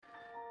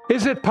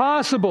Is it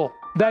possible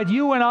that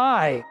you and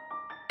I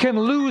can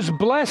lose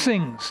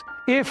blessings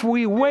if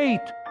we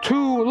wait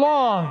too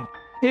long,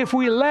 if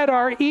we let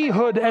our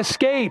Ehud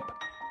escape?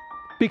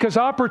 Because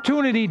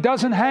opportunity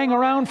doesn't hang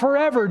around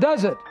forever,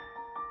 does it?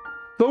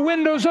 The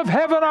windows of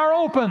heaven are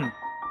open,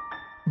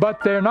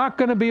 but they're not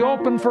going to be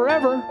open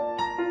forever.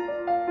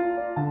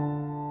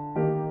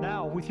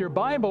 Now, with your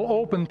Bible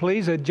open,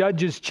 please, at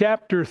Judges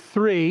chapter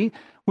 3,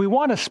 we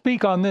want to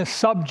speak on this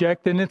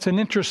subject, and it's an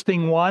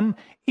interesting one.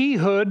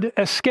 Ehud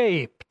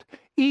escaped.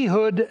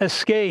 Ehud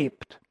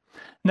escaped.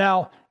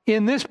 Now,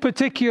 in this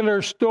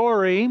particular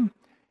story,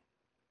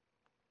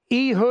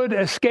 Ehud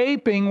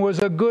escaping was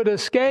a good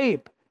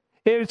escape.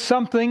 It's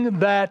something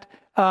that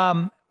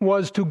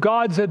was to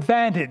God's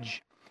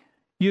advantage.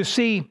 You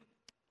see,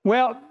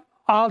 well,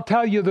 I'll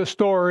tell you the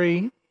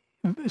story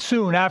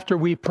soon after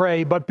we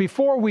pray, but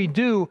before we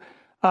do,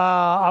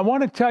 I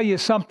want to tell you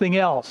something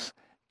else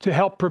to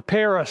help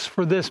prepare us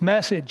for this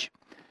message.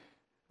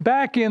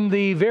 Back in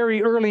the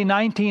very early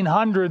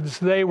 1900s,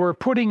 they were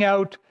putting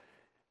out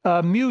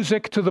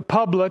music to the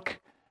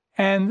public,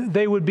 and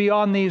they would be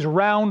on these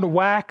round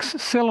wax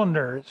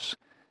cylinders.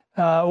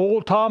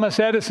 Old Thomas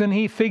Edison,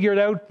 he figured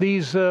out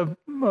these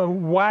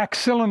wax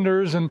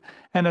cylinders, and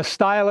a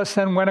stylus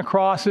then went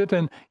across it,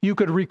 and you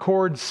could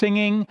record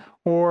singing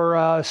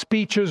or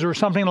speeches or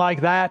something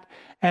like that.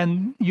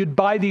 And you'd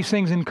buy these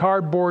things in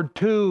cardboard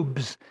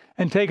tubes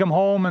and take them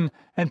home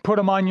and put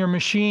them on your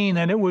machine.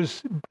 And it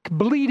was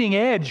bleeding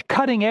edge,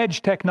 cutting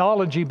edge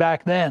technology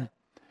back then.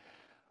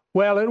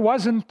 Well, it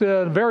wasn't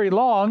very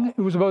long.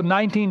 It was about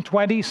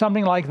 1920,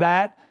 something like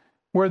that,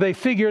 where they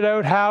figured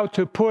out how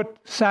to put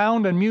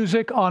sound and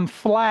music on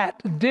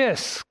flat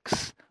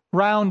discs,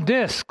 round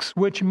discs,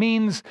 which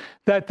means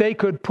that they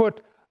could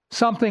put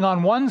something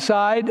on one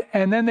side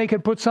and then they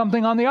could put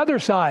something on the other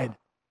side.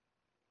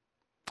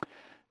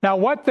 Now,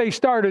 what they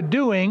started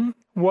doing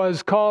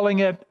was calling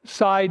it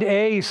side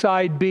A,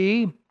 side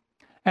B,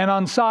 and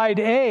on side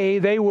A,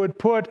 they would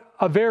put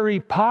a very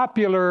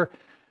popular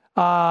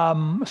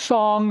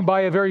song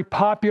by a very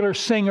popular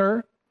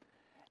singer,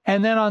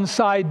 and then on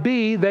side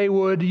B, they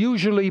would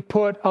usually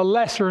put a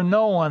lesser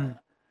known.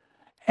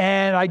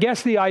 And I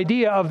guess the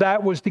idea of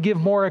that was to give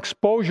more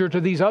exposure to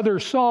these other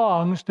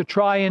songs to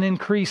try and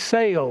increase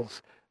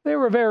sales. They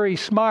were very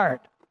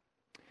smart.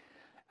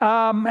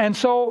 And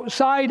so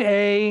side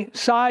A,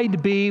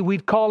 side B,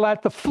 we'd call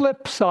that the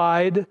flip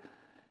side,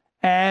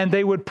 and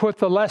they would put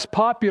the less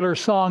popular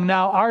song.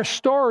 Now, our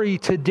story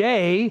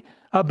today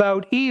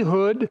about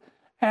Ehud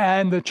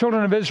and the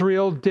children of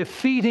Israel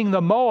defeating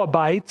the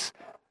Moabites,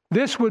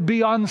 this would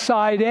be on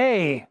side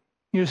A.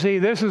 You see,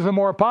 this is the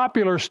more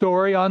popular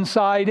story on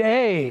side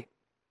A.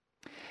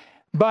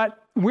 But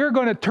we're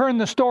going to turn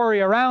the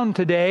story around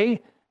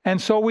today, and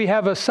so we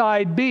have a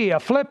side B, a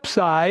flip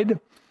side,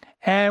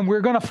 and we're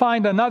going to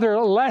find another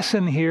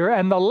lesson here,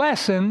 and the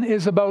lesson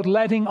is about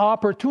letting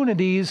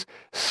opportunities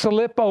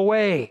slip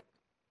away.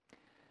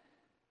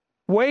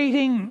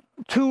 Waiting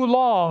too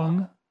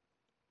long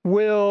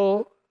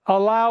will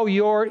allow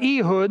your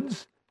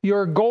Ehuds,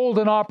 your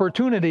golden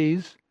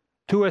opportunities,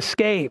 to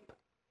escape.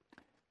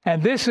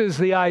 And this is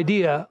the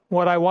idea,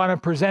 what I want to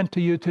present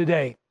to you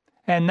today.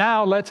 And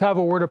now let's have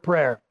a word of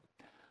prayer.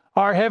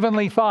 Our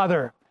Heavenly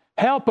Father,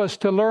 help us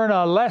to learn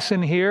a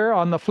lesson here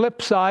on the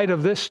flip side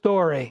of this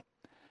story.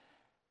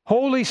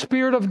 Holy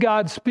Spirit of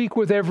God, speak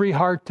with every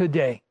heart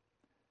today.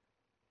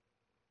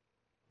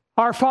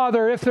 Our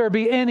Father, if there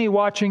be any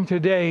watching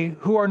today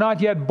who are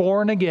not yet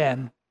born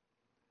again,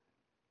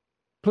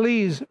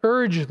 please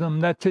urge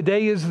them that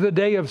today is the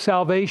day of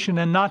salvation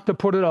and not to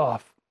put it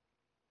off.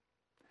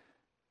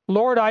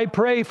 Lord, I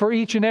pray for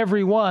each and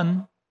every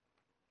one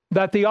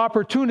that the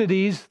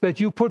opportunities that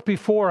you put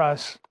before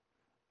us,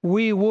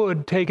 we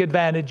would take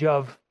advantage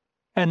of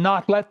and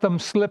not let them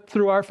slip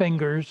through our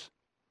fingers.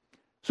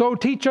 So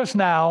teach us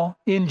now.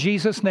 In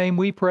Jesus' name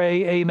we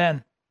pray,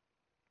 amen.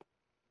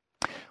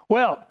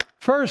 Well,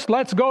 first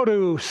let's go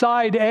to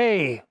side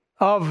A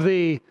of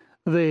the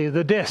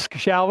disc,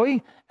 shall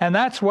we? And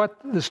that's what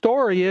the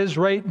story is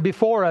right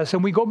before us.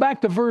 And we go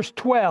back to verse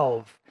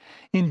 12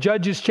 in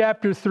Judges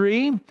chapter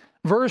 3,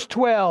 verse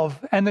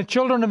 12. And the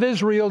children of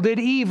Israel did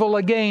evil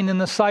again in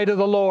the sight of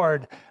the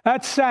Lord.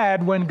 That's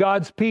sad when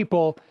God's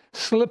people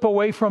slip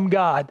away from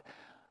God.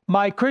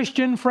 My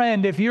Christian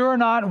friend, if you're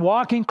not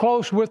walking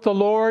close with the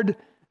Lord,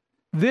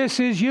 this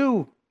is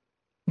you.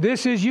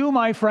 This is you,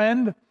 my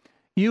friend.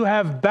 You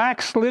have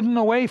backslidden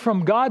away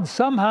from God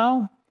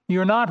somehow.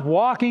 You're not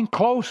walking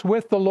close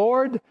with the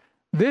Lord.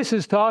 This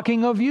is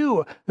talking of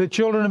you. The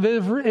children of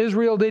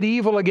Israel did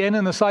evil again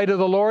in the sight of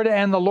the Lord,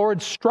 and the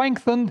Lord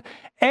strengthened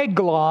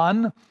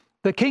Eglon,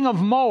 the king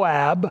of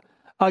Moab,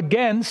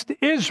 against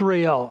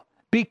Israel,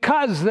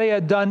 because they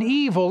had done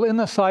evil in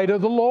the sight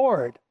of the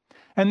Lord.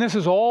 And this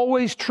is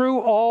always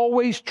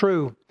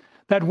true,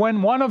 that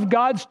when one of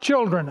God's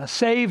children, a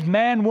saved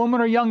man, woman,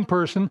 or young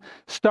person,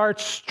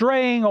 starts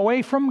straying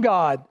away from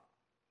God,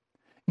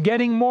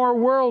 getting more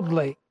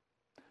worldly,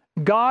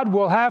 God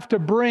will have to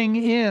bring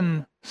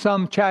in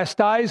some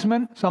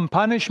chastisement, some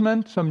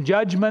punishment, some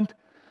judgment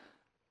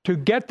to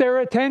get their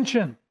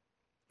attention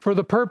for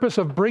the purpose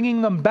of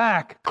bringing them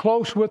back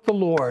close with the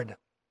Lord.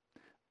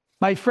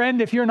 My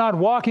friend, if you're not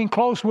walking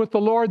close with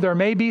the Lord, there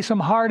may be some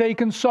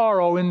heartache and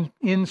sorrow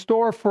in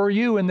store for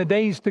you in the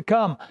days to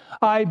come.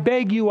 I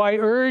beg you, I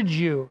urge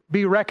you,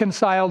 be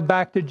reconciled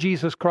back to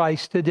Jesus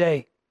Christ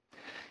today.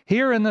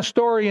 Here in the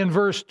story in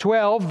verse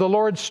 12, the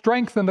Lord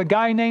strengthened a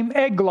guy named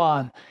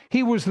Eglon.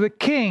 He was the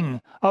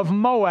king of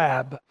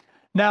Moab.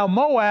 Now,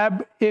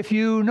 Moab, if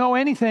you know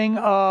anything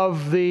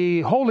of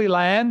the Holy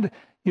Land,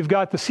 you've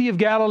got the Sea of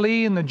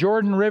Galilee and the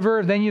Jordan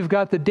River, then you've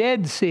got the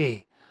Dead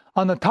Sea.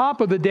 On the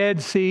top of the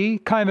Dead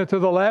Sea, kind of to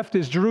the left,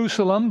 is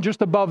Jerusalem.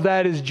 Just above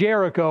that is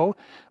Jericho.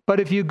 But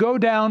if you go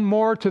down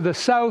more to the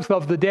south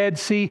of the Dead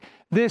Sea,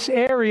 this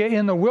area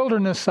in the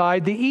wilderness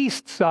side, the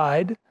east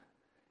side,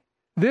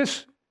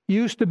 this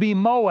used to be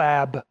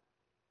Moab.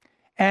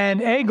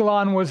 And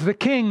Eglon was the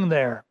king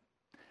there.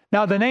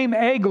 Now, the name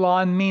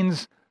Eglon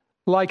means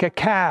like a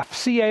calf,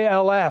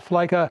 C-A-L-F,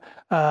 like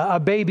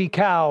a baby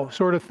cow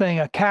sort of thing,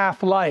 a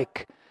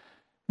calf-like.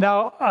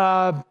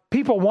 Now,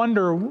 people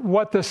wonder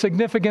what the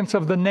significance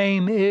of the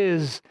name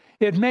is.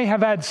 It may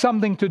have had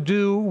something to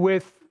do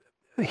with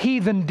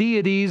heathen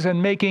deities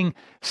and making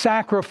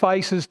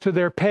sacrifices to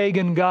their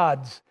pagan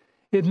gods.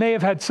 It may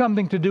have had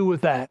something to do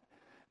with that.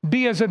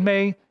 Be as it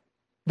may,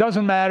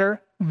 doesn't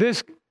matter.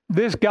 This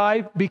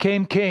guy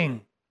became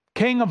king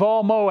of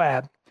all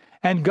Moab.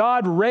 And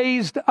God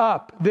raised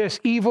up this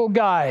evil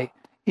guy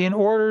in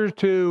order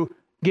to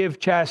give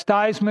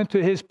chastisement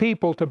to his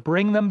people, to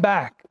bring them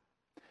back.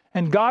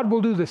 And God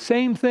will do the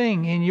same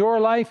thing in your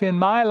life, in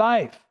my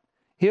life.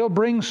 He'll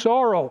bring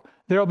sorrow.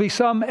 There'll be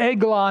some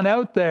Eglon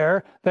out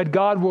there that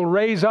God will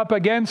raise up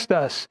against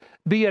us,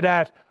 be it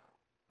at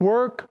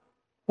work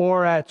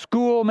or at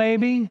school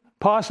maybe,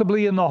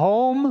 possibly in the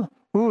home.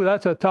 Ooh,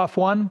 that's a tough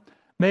one.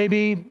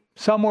 Maybe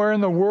somewhere in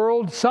the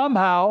world.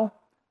 Somehow,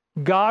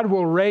 God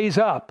will raise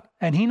up,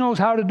 and He knows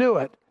how to do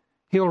it.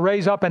 He'll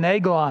raise up an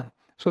Eglon.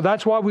 So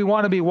that's why we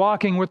want to be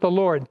walking with the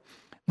Lord.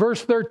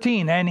 Verse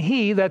 13, and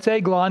he, that's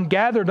Eglon,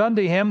 gathered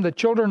unto him the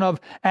children of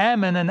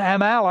Ammon and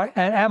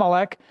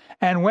Amalek,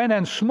 and went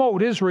and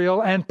smote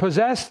Israel, and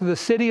possessed the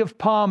city of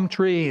palm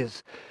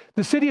trees.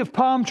 The city of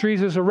palm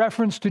trees is a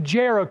reference to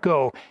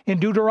Jericho. In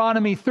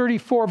Deuteronomy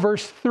 34,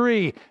 verse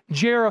 3,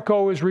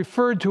 Jericho is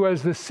referred to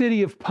as the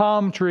city of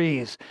palm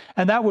trees.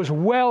 And that was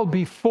well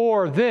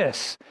before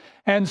this.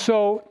 And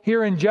so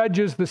here in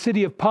Judges, the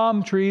city of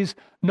palm trees,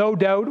 no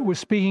doubt was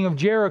speaking of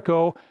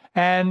Jericho,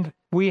 and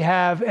we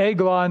have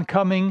Eglon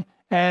coming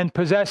and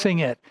possessing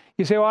it.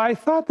 You say, well, I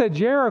thought that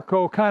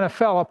Jericho kind of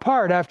fell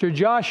apart after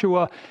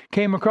Joshua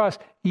came across.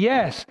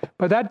 Yes,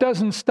 but that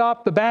doesn't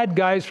stop the bad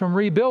guys from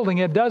rebuilding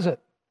it, does it?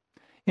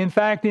 In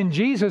fact, in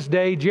Jesus'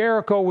 day,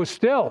 Jericho was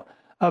still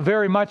a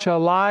very much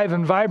alive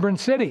and vibrant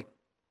city.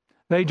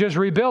 They just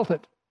rebuilt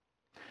it.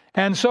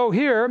 And so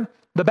here,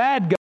 the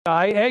bad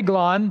guy,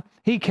 Eglon,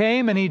 he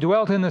came and he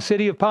dwelt in the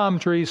city of palm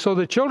trees. So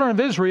the children of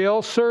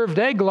Israel served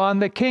Eglon,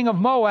 the king of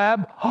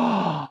Moab.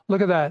 Oh,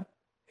 look at that.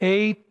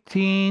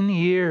 18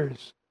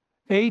 years.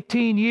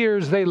 18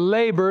 years they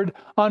labored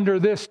under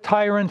this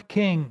tyrant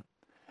king.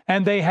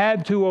 And they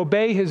had to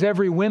obey his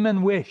every whim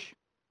and wish.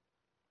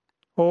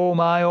 Oh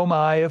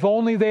my, if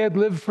only they had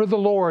lived for the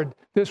Lord,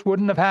 this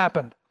wouldn't have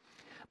happened.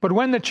 But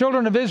when the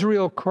children of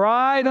Israel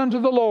cried unto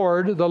the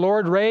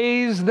Lord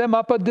raised them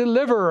up a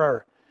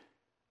deliverer,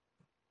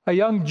 a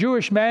young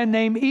Jewish man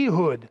named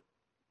Ehud,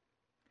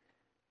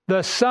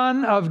 the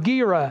son of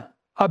Gera,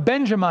 a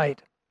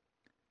Benjamite,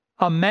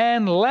 a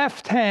man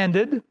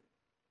left-handed,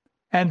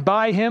 and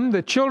by him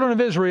the children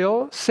of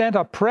Israel sent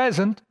a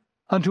present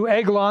unto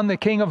Eglon, the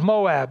king of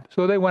Moab.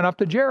 So they went up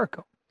to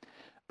Jericho.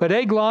 But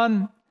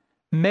Eglon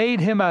made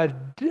him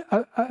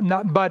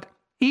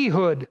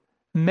Ehud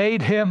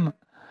made him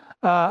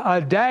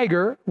a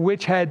dagger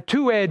which had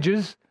 2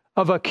 edges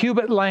of a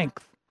cubit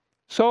length.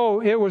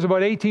 So it was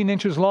about 18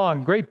 inches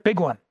long, great big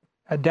one,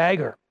 a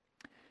dagger.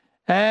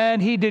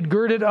 And he did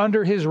gird it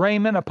under his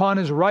raiment upon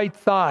his right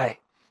thigh.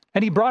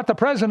 And he brought the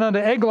present unto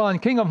Eglon,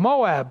 king of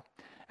Moab.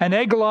 And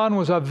Eglon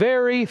was a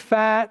very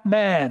fat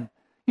man.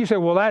 You say,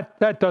 well,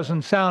 that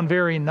doesn't sound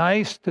very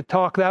nice to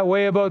talk that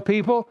way about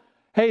people.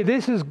 Hey,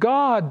 this is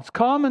God's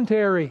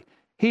commentary.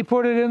 He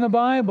put it in the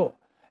Bible.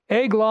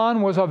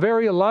 Eglon was a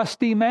very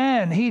lusty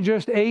man. He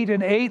just ate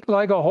and ate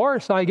like a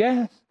horse, I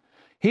guess.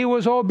 He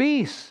was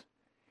obese.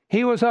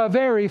 He was a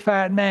very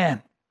fat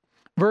man.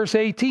 Verse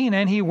 18,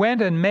 and he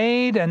went and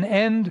made an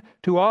end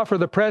to offer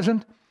the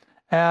present.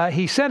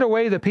 He sent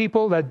away the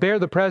people that bare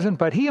the present,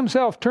 but he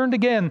himself turned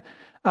again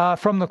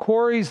from the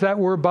quarries that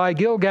were by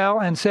Gilgal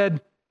and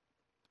said,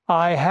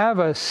 I have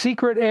a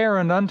secret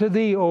errand unto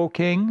thee, O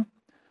king,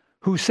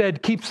 who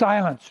said, keep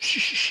silence,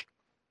 shh,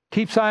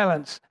 keep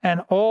silence.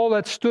 And all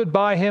that stood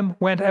by him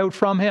went out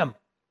from him.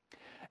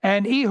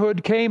 And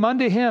Ehud came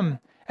unto him,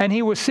 and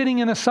he was sitting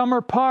in a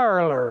summer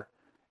parlor.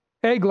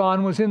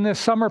 Eglon was in this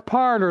summer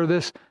parlor,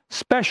 this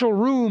special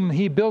room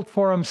he built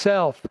for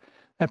himself,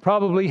 that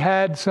probably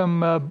had some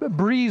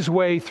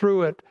breezeway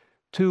through it,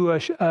 to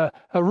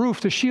a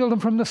roof to shield him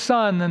from the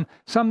sun, and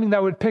something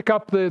that would pick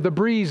up the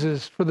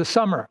breezes for the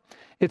summer.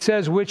 It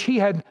says, which he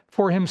had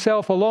for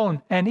himself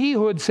alone. And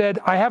Ehud said,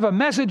 I have a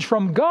message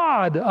from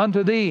God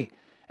unto thee.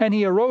 And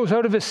he arose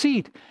out of his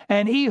seat.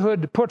 And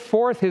Ehud put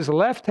forth his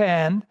left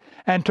hand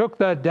and took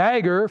the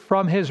dagger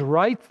from his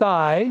right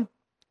thigh.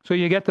 So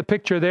you get the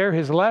picture there,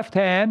 his left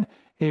hand.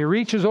 He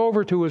reaches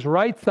over to his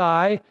right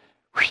thigh,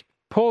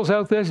 pulls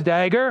out this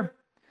dagger,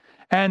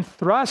 and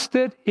thrust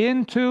it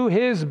into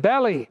his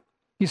belly.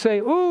 You say,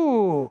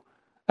 ooh,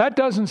 that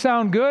doesn't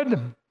sound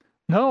good.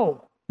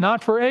 No,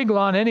 not for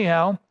Eglon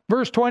anyhow.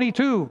 Verse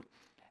 22,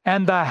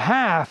 and the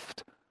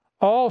haft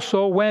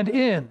also went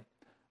in.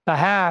 The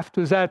haft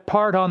is that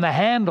part on the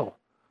handle.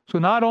 So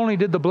not only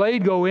did the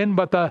blade go in,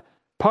 but the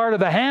part of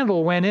the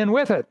handle went in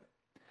with it.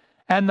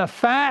 And the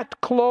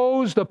fat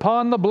closed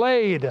upon the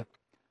blade.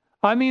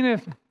 I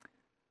mean,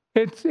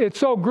 it's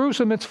so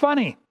gruesome, it's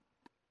funny.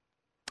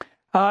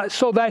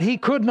 So that he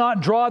could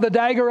not draw the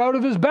dagger out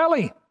of his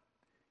belly.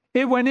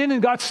 It went in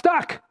and got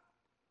stuck.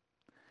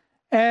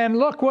 And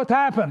look what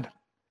happened.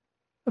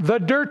 The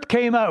dirt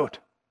came out.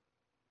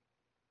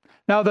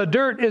 Now, the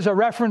dirt is a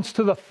reference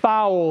to the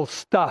foul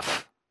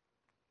stuff.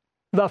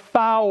 The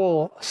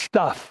foul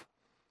stuff.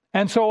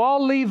 And so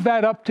I'll leave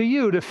that up to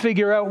you to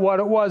figure out what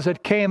it was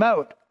that came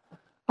out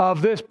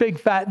of this big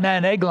fat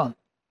man, Eglon.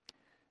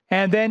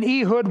 And then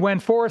Ehud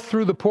went forth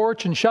through the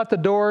porch and shut the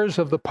doors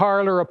of the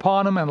parlor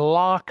upon him and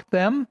locked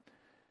them.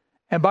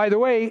 And by the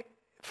way,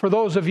 for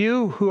those of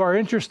you who are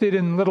interested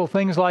in little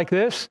things like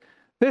this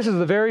is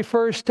the very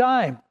first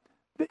time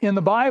in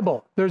the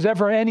Bible there's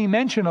ever any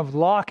mention of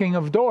locking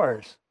of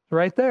doors.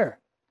 Right there.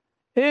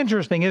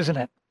 Interesting, isn't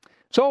it?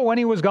 So when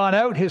he was gone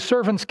out, his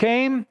servants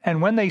came,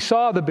 and when they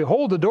saw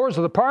behold, the doors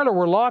of the parlor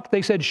were locked,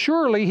 they said,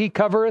 surely he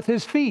covereth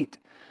his feet.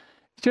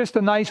 It's just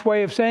a nice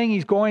way of saying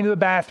he's going to the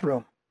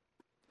bathroom.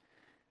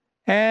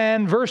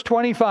 And verse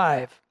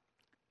 25,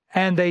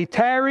 and they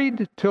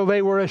tarried till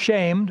they were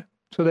ashamed.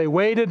 So they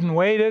waited,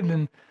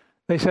 and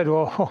they said,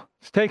 well,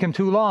 it's taken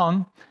too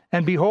long.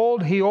 And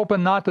behold, he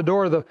opened not the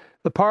door of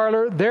the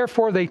parlor.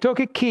 Therefore they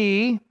took a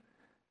key,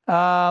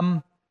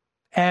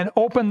 and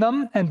opened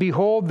them, and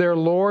behold, their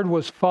Lord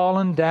was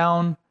fallen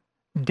down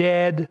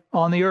dead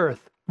on the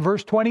earth.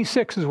 Verse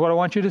 26 is what I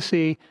want you to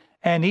see.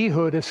 And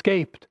Ehud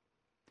escaped.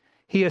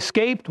 He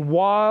escaped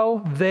while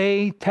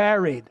they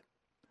tarried.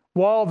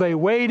 While they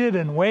waited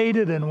and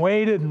waited and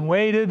waited and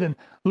waited and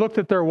looked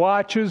at their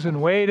watches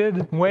and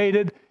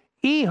waited,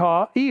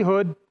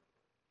 Ehud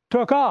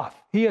took off.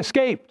 He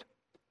escaped.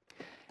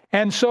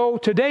 And so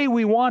today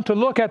we want to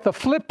look at the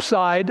flip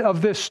side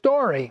of this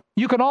story.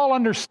 You can all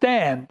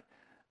understand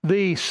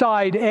the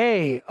side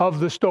A of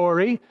the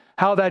story,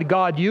 how that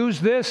God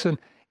used this, and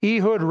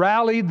Ehud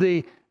rallied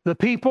the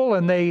people,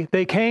 and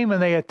they came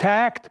and they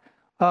attacked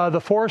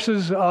the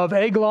forces of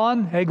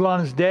Eglon.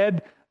 Eglon is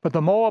dead, but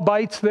the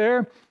Moabites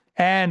there,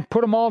 and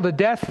put them all to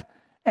death,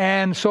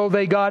 and so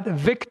they got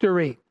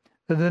victory.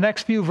 The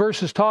next few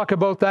verses talk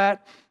about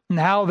that, and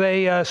how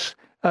they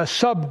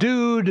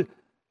subdued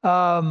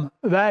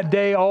that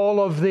day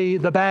all of the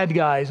bad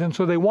guys, and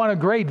so they won a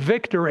great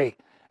victory.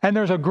 And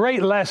there's a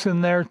great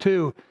lesson there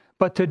too.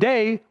 But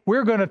today,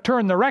 we're going to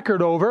turn the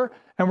record over,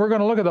 and we're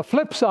going to look at the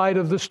flip side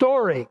of the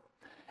story.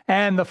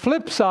 And the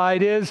flip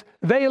side is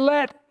they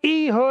let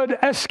Ehud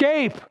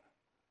escape.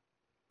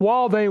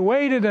 While they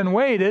waited and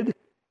waited,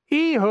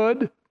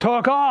 Ehud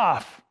took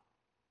off.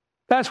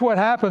 That's what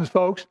happens,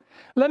 folks.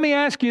 Let me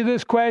ask you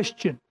this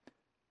question.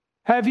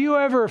 Have you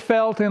ever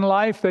felt in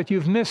life that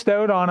you've missed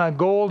out on a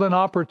golden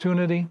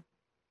opportunity?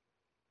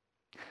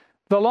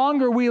 The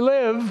longer we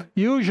live,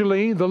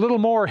 usually the little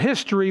more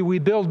history we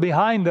build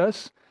behind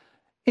us.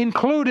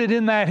 Included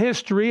in that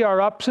history are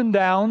ups and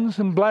downs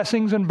and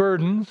blessings and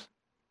burdens.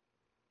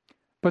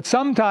 But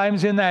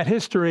sometimes in that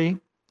history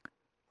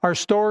are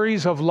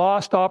stories of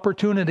lost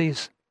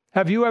opportunities.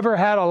 Have you ever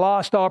had a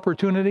lost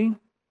opportunity?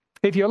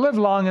 If you live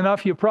long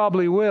enough, you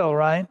probably will,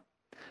 right?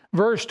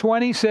 Verse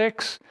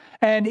 26,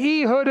 and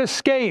Ehud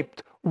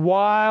escaped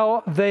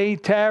while they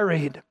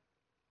tarried.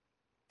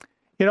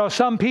 You know,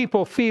 some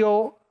people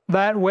feel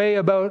that way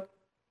about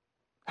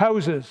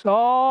houses.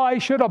 Oh, I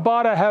should have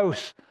bought a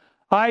house.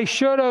 I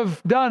should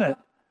have done it.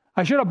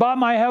 I should have bought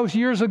my house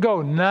years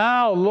ago.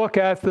 Now look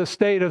at the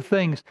state of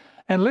things.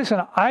 And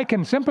listen, I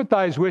can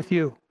sympathize with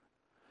you.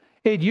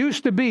 It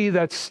used to be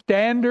that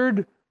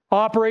standard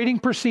operating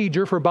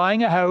procedure for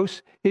buying a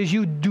house is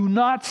you do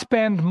not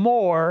spend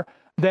more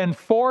than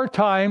 4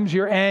 times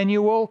your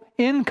annual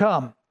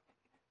income,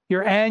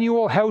 your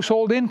annual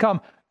household income.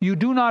 You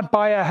do not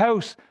buy a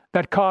house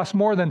that costs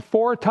more than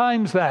 4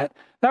 times that.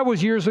 That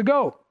was years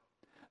ago.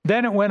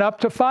 Then it went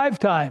up to 5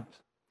 times.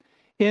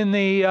 In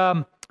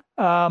the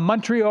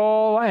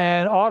Montreal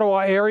and Ottawa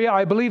area,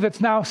 I believe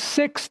it's now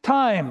 6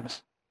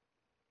 times.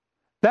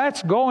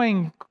 That's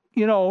going,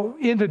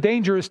 into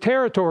dangerous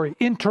territory.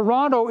 In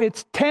Toronto,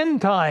 it's 10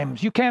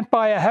 times. You can't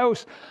buy a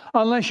house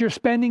unless you're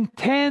spending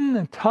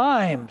 10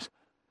 times.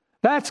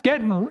 That's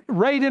getting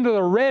right into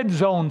the red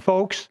zone,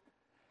 folks.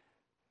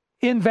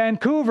 in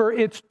Vancouver,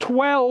 it's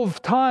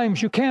 12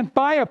 times. You can't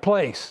buy a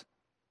place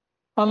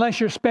unless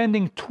you're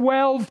spending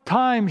 12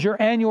 times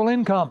your annual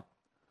income.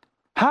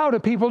 How do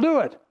people do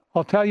it?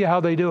 I'll tell you how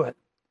they do it.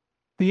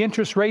 The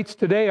interest rates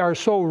today are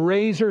so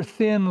razor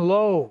thin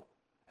low.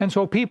 And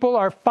so people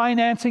are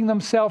financing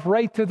themselves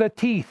right to the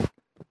teeth.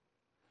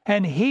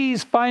 And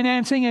he's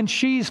financing and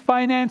she's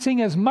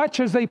financing as much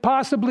as they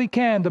possibly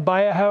can to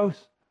buy a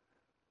house.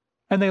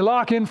 And they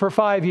lock in for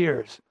 5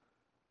 years.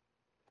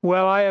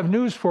 Well, I have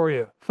news for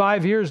you.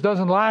 5 years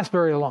doesn't last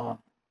very long.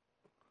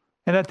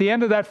 And at the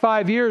end of that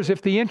 5 years,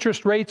 if the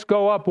interest rates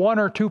go up 1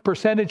 or 2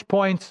 percentage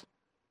points,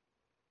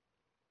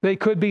 they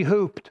could be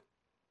hooped.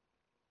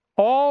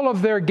 All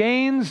of their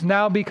gains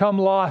now become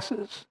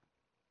losses.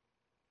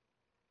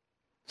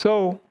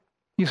 So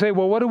you say,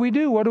 well, what do we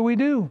do? What do we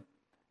do?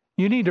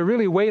 You need to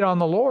really wait on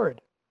the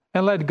Lord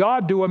and let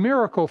God do a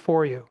miracle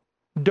for you.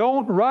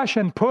 Don't rush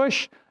and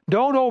push.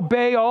 Don't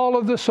obey all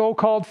of the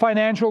so-called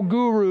financial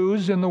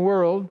gurus in the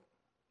world.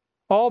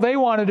 All they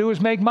want to do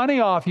is make money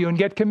off you and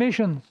get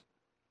commissions.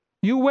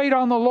 You wait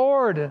on the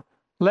Lord.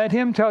 Let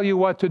Him tell you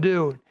what to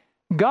do.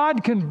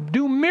 God can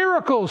do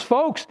miracles,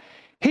 folks.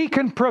 He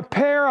can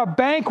prepare a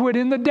banquet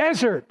in the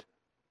desert.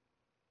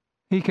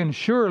 He can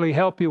surely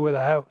help you with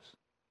a house.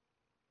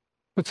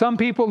 But some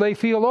people, they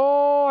feel,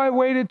 oh, I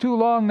waited too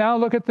long. Now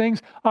look at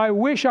things. I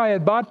wish I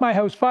had bought my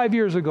house 5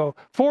 years ago,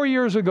 4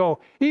 years ago,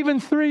 even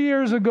 3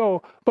 years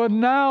ago. But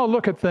now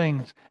look at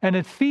things. And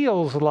it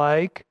feels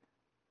like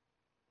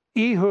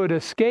Ehud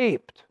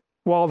escaped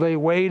while they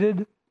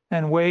waited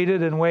and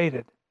waited and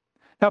waited.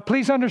 Now,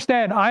 please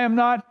understand, I am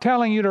not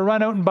telling you to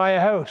run out and buy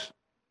a house.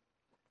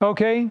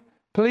 Okay?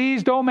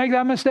 Please don't make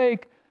that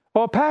mistake.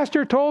 Oh,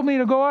 pastor told me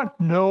to go out.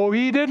 No,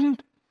 he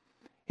didn't.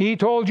 He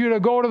told you to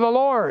go to the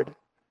Lord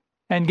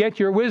and get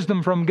your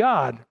wisdom from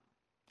God.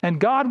 And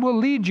God will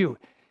lead you.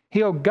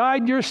 He'll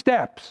guide your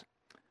steps.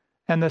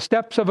 And the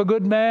steps of a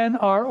good man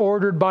are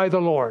ordered by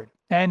the Lord.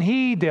 And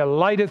He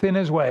delighteth in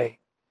His way.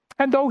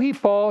 And though he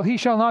fall, he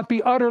shall not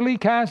be utterly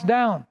cast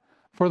down.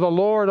 For the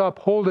Lord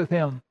upholdeth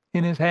him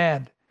in His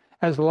hand,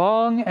 as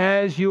long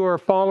as you are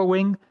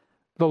following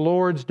the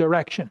Lord's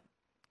direction.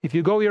 If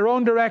you go your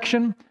own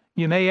direction,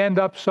 you may end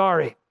up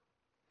sorry.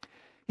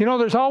 You know,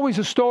 there's always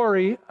a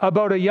story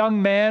about a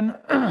young man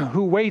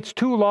who waits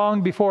too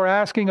long before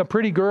asking a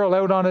pretty girl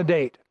out on a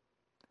date.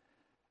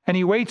 And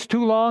he waits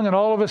too long, and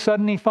all of a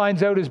sudden he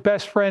finds out his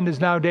best friend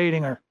is now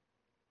dating her.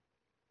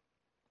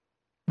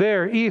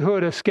 There,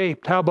 Ehud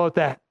escaped. How about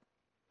that?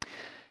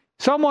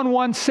 Someone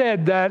once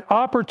said that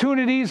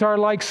opportunities are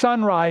like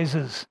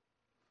sunrises.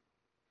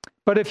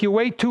 But if you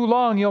wait too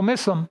long, you'll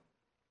miss them.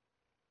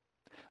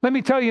 Let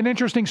me tell you an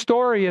interesting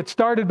story. It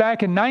started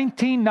back in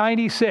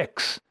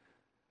 1996.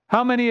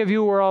 How many of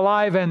you were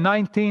alive in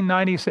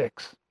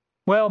 1996?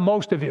 Well,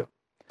 most of you.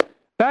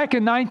 Back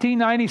in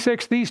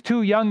 1996, these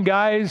two young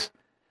guys,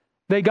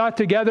 they got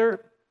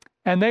together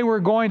and they were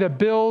going to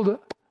build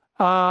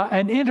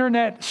an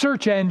internet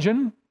search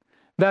engine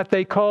that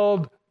they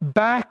called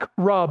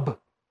BackRub.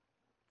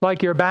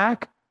 Like your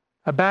back,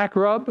 a back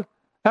rub.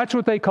 That's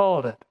what they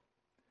called it.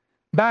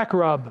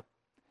 BackRub.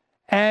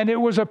 And it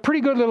was a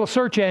pretty good little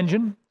search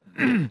engine.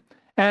 And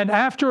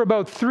after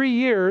about 3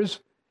 years,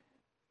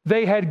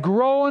 they had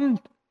grown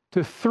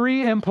to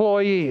 3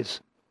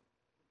 employees.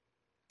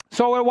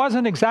 So it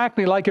wasn't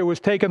exactly like it was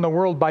taking the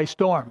world by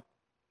storm.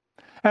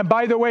 And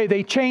by the way,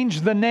 they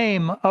changed the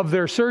name of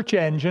their search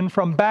engine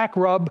from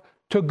BackRub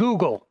to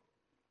Google.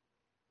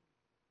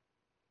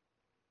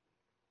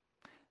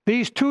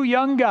 These two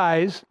young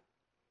guys,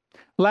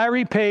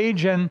 Larry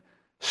Page and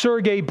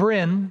Sergey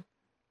Brin,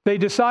 they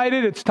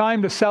decided it's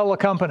time to sell a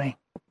company.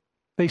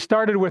 They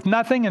started with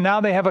nothing, and now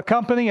they have a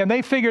company, and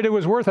they figured it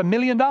was worth $1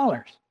 million.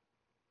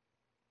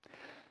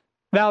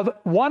 Now,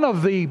 one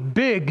of the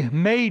big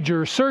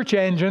major search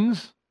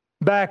engines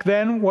back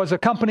then was a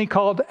company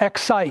called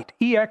Excite,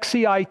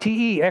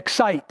 E-X-C-I-T-E,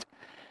 Excite.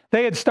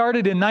 They had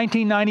started in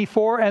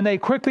 1994, and they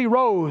quickly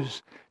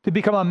rose to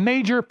become a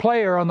major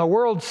player on the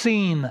world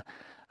scene.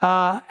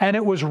 And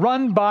it was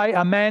run by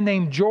a man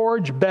named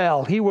George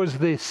Bell. He was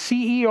the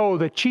CEO,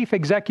 the Chief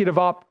Executive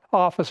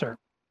Officer.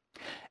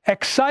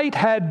 Excite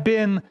had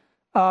been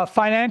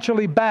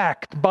financially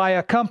backed by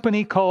a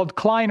company called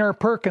Kleiner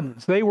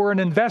Perkins. They were an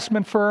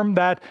investment firm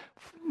that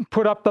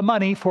put up the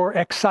money for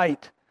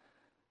Excite.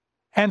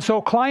 And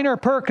so Kleiner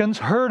Perkins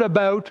heard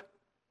about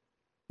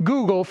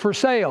Google for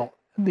sale.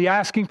 The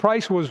asking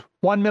price was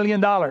 $1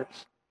 million.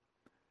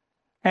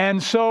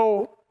 And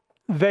so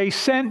they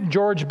sent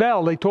George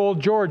Bell. They told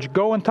George,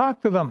 go and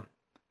talk to them.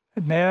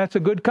 Man, that's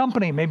a good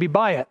company. Maybe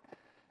buy it.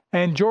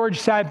 And George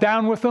sat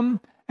down with them,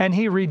 and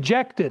he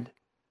rejected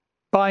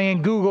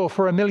buying Google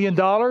for $1 million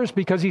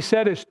because he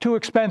said it's too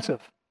expensive.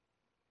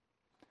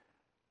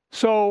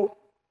 So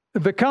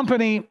the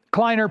company,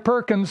 Kleiner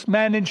Perkins,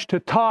 managed to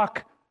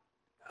talk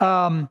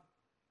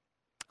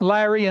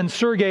Larry and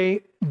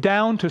Sergey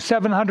down to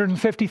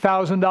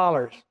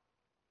 $750,000.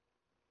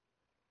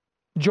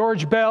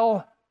 George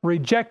Bell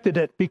rejected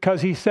it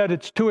because he said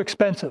it's too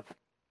expensive.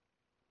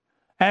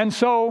 And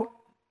so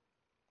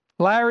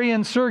Larry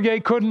and Sergey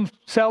couldn't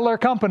sell their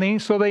company,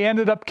 so they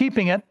ended up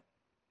keeping it.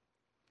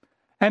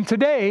 And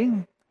today,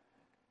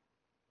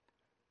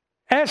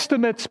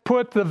 estimates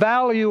put the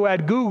value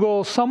at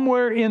Google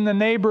somewhere in the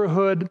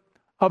neighborhood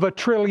of $1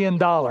 trillion.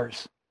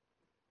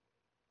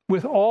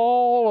 With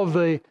all of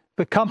the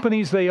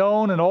companies they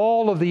own and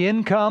all of the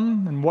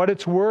income and what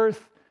it's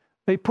worth,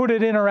 they put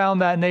it in around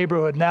that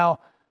neighborhood. Now,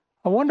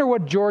 I wonder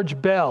what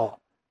George Bell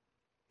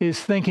is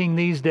thinking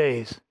these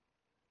days.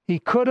 He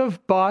could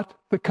have bought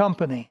the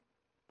company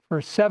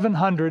for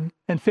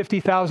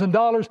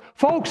 $750,000.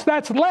 Folks,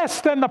 that's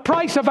less than the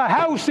price of a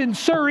house in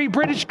Surrey,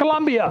 British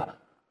Columbia.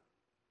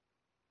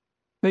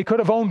 They could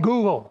have owned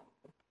Google.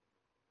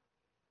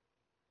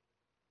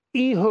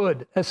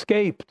 Ehud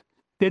escaped,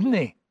 didn't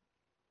he?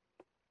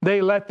 They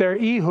let their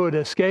Ehud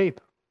escape.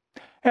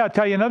 Hey, I'll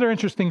tell you another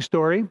interesting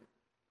story.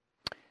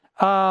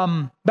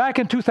 Back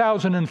in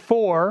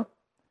 2004,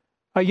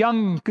 a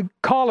young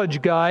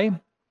college guy,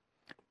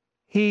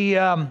 he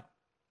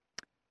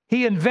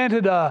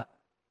invented a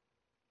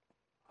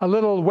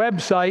little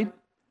website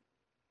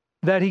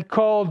that he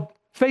called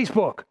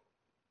Facebook.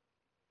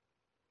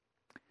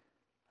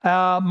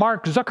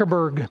 Mark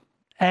Zuckerberg.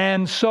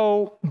 And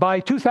so by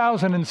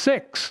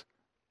 2006,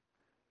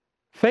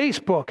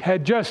 Facebook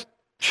had just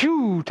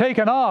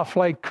taken off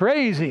like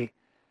crazy.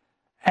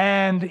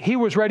 And he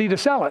was ready to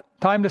sell it.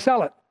 Time to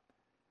sell it.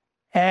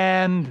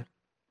 And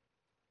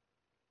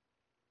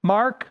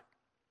Mark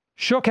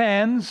shook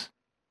hands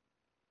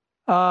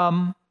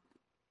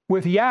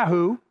with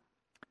Yahoo.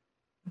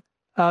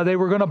 They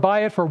were going to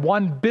buy it for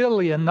 $1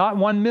 billion, not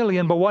 $1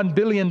 million, but $1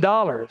 billion.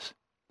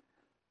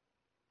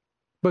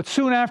 But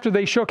soon after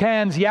they shook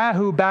hands,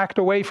 Yahoo backed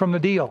away from the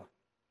deal.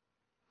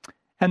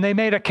 And they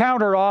made a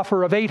counter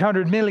offer of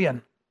 $800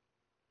 million.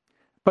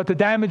 But the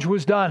damage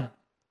was done.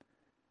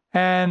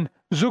 And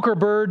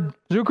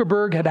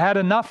Zuckerberg had had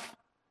enough,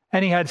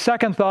 and he had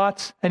second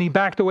thoughts, and he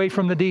backed away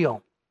from the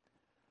deal.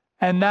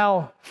 And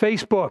now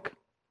Facebook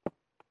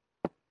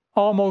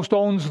almost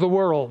owns the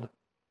world.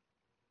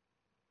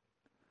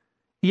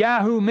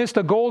 Yahoo missed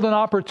a golden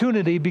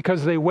opportunity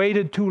because they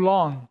waited too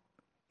long.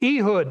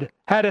 Ehud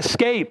had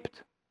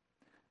escaped.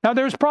 Now,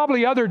 there's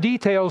probably other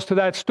details to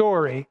that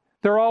story.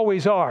 There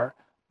always are.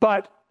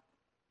 But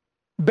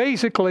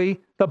basically,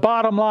 the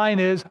bottom line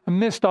is a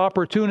missed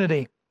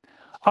opportunity.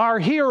 Our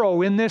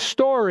hero in this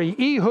story,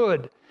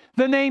 Ehud,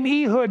 the name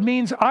Ehud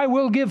means I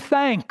will give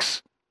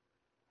thanks.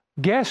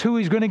 Guess who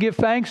he's going to give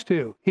thanks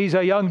to? He's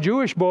a young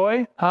Jewish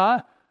boy,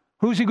 huh?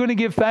 Who's he going to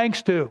give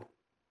thanks to?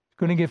 He's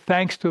going to give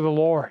thanks to the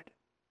Lord.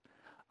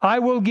 I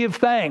will give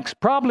thanks,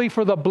 probably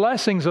for the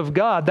blessings of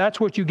God. That's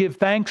what you give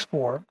thanks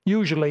for,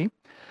 usually.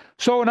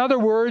 So in other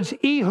words,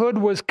 Ehud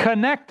was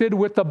connected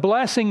with the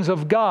blessings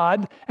of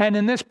God, and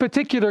in this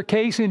particular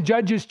case, in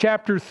Judges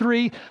chapter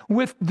 3,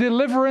 with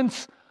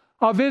deliverance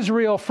of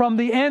Israel from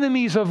the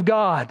enemies of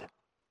God.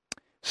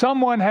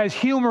 Someone has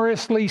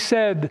humorously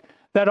said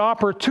that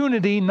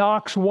opportunity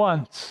knocks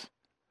once,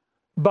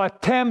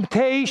 but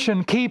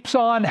temptation keeps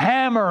on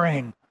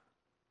hammering.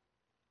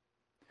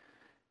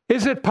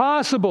 Is it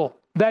possible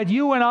that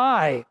you and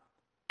I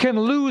can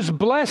lose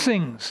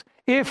blessings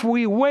if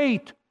we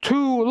wait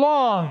too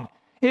long,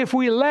 if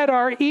we let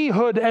our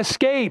Ehud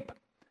escape?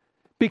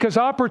 Because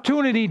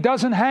opportunity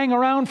doesn't hang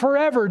around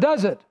forever,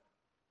 does it?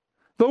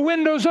 The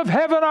windows of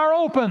heaven are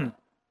open,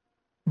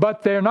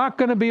 but they're not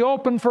going to be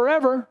open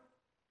forever.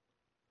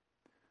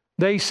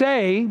 They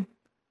say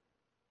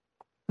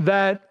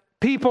that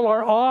people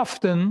are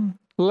often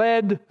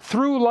led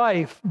through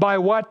life by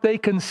what they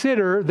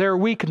consider their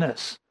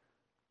weakness.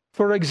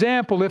 For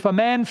example, if a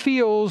man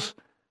feels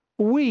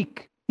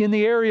weak in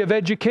the area of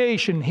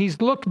education,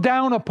 he's looked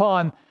down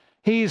upon,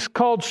 he's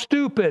called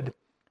stupid,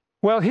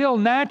 well, he'll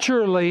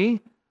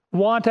naturally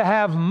want to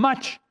have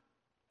much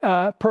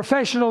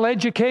professional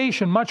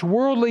education, much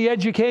worldly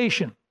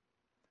education.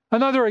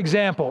 Another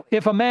example,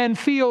 if a man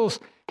feels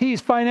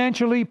he's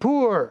financially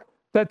poor,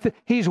 that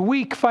he's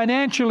weak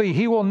financially,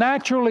 he will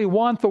naturally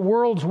want the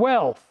world's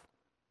wealth.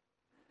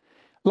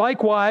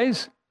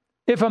 Likewise,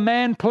 if a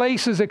man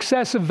places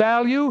excessive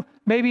value,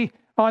 maybe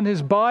on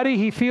his body,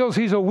 he feels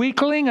he's a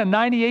weakling, a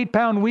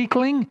 98-pound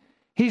weakling,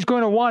 he's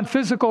going to want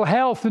physical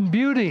health and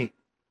beauty.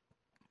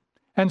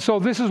 And so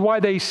this is why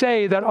they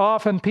say that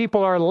often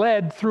people are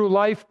led through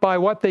life by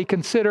what they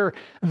consider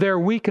their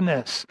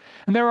weakness.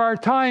 And there are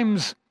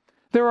times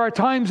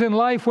in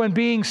life when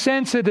being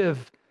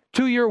sensitive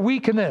to your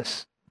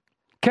weakness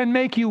can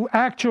make you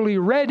actually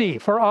ready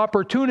for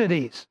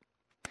opportunities.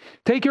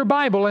 Take your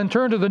Bible and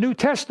turn to the New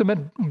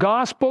Testament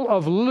Gospel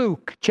of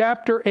Luke,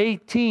 chapter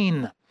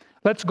 18.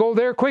 Let's go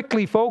there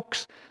quickly,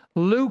 folks.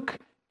 Luke,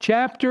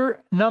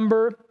 chapter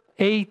number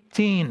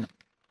 18.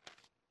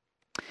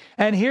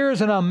 And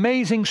here's an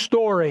amazing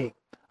story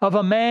of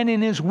a man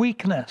in his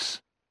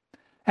weakness.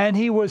 And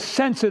he was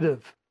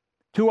sensitive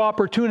to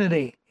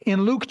opportunity.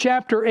 In Luke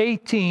chapter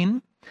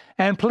 18,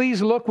 and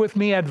please look with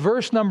me at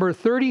verse number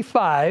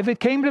 35. It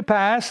came to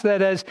pass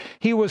that as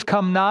he was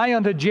come nigh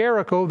unto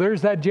Jericho,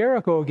 there's that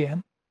Jericho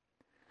again,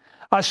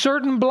 a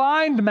certain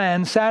blind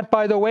man sat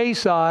by the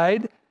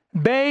wayside,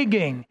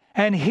 begging,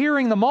 and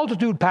hearing the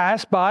multitude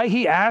pass by,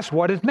 he asked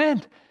what it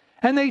meant.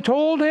 And they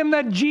told him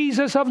that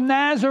Jesus of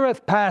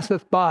Nazareth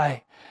passeth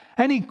by.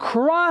 And he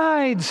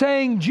cried,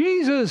 saying,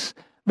 Jesus,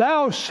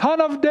 thou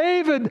Son of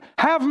David,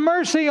 have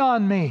mercy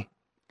on me.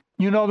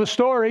 You know the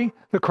story.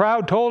 The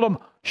crowd told him,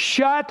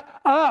 shut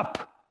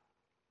up.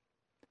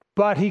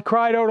 But he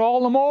cried out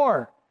all the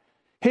more.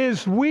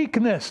 His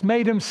weakness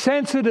made him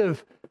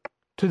sensitive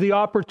to the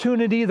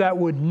opportunity that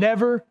would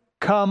never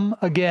come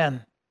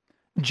again.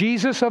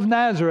 Jesus of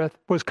Nazareth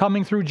was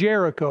coming through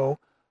Jericho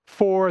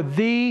for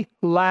the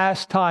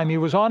last time. He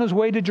was on his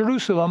way to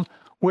Jerusalem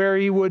where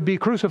he would be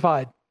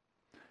crucified.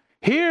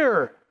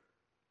 Here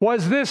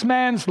was this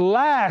man's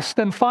last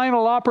and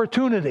final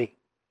opportunity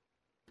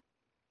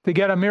to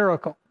get a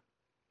miracle.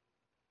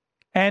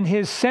 And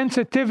his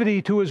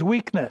sensitivity to his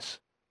weakness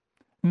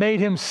made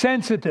him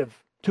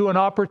sensitive to an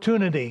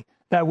opportunity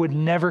that would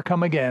never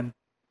come again.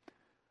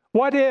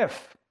 What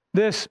if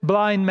this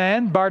blind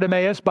man,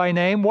 Bartimaeus by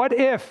name, what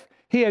if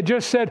he had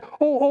just said,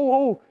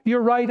 oh,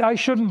 you're right, I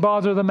shouldn't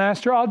bother the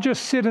master. I'll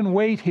just sit and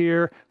wait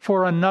here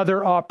for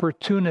another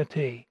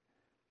opportunity.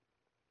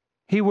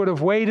 He would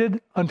have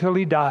waited until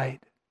he died,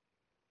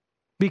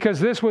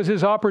 because this was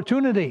his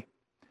opportunity.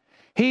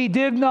 He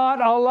did not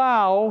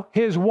allow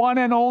his one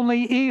and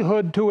only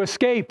Ehud to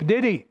escape,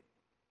 did he?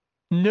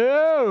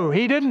 No,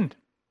 he didn't.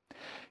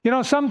 You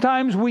know,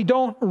 sometimes we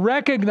don't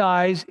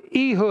recognize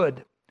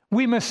Ehud.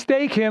 We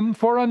mistake him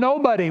for a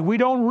nobody. We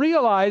don't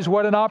realize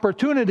what an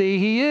opportunity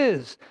he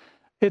is.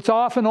 It's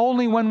often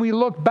only when we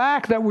look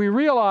back that we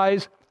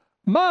realize,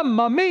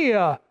 Mamma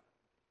mia,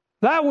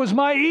 that was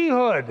my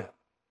Ehud.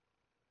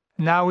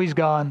 Now he's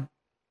gone.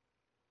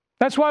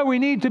 That's why we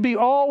need to be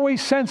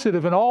always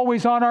sensitive and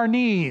always on our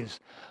knees.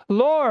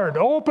 Lord,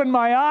 open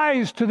my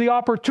eyes to the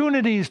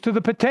opportunities, to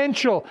the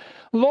potential.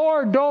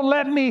 Lord, don't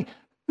let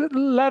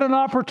an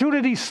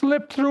opportunity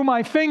slip through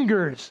my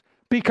fingers,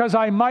 because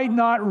I might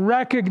not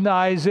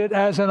recognize it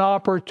as an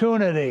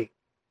opportunity.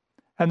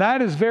 And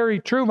that is very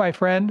true, my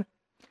friend.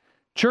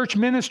 Church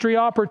ministry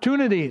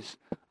opportunities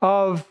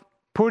of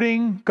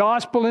putting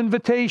gospel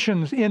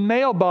invitations in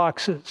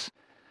mailboxes.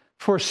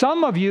 For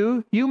some of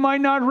you, you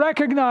might not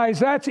recognize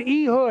that's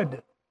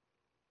Ehud.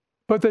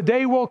 But the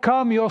day will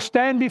come, you'll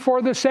stand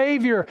before the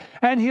Savior,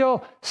 and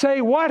He'll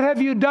say, what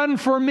have you done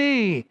for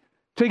me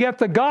to get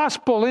the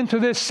gospel into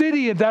this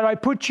city that I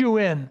put you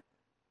in?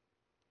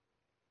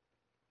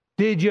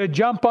 Did you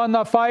jump on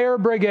the fire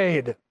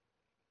brigade?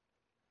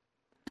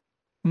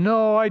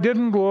 No, I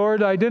didn't,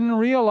 Lord. I didn't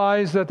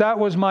realize that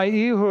was my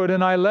Ehud,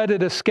 and I let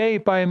it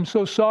escape. I am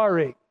so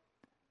sorry.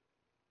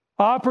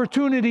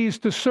 Opportunities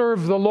to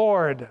serve the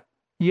Lord.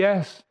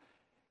 Yes.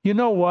 You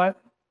know what?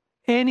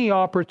 Any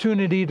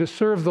opportunity to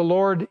serve the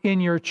Lord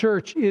in your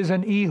church is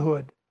an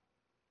Ehud.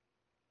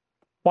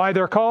 Why,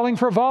 they're calling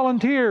for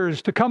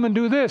volunteers to come and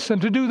do this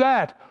and to do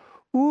that.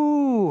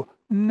 Ooh,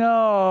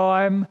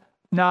 no,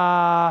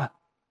 nah.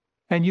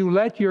 And you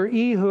let your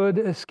Ehud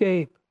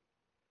escape.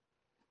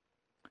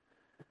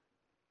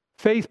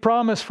 Faith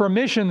Promise for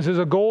Missions is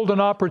a golden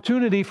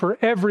opportunity for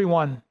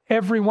everyone.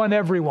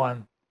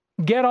 Everyone.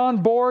 Get on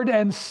board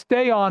and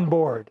stay on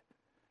board.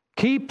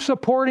 Keep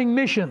supporting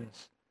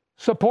missions.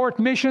 Support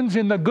missions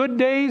in the good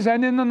days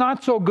and in the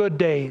not so good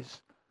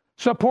days.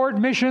 Support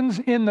missions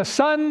in the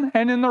sun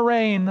and in the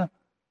rain.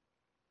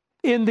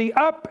 In the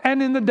up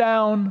and in the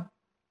down.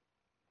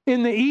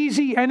 In the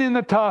easy and in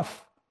the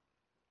tough.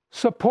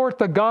 Support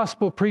the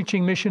gospel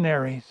preaching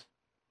missionaries.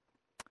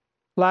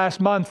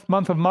 Last month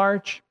of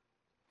March,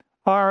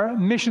 our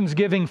missions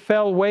giving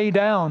fell way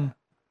down.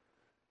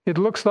 It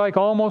looks like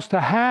almost a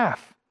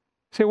half.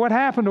 Say, what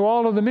happened to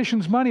all of the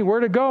missions money?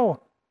 Where'd it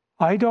go?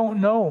 I don't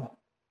know.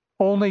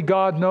 Only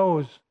God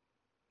knows.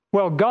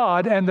 Well,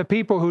 God and the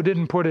people who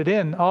didn't put it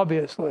in,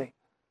 obviously.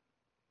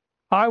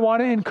 I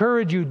want to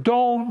encourage you,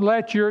 don't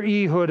let your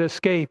Ehud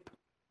escape.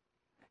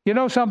 You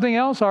know something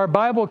else? Our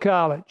Bible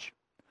college.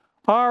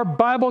 Our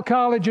Bible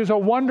college is a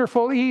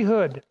wonderful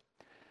Ehud.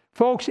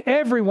 Folks,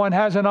 everyone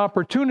has an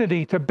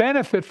opportunity to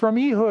benefit from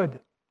Ehud,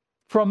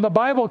 from the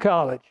Bible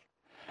college.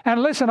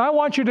 And listen, I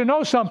want you to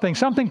know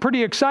something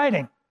pretty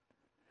exciting.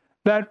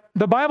 That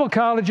the Bible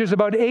college is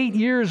about 8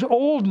 years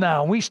old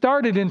now. We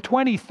started in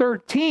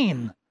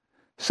 2013.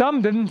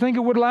 Some didn't think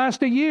it would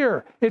last a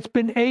year. It's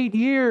been 8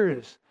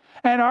 years.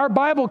 And our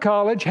Bible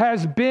college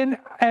has been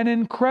an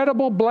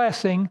incredible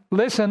blessing,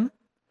 listen,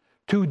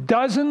 to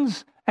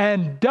dozens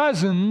and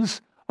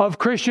dozens of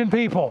Christian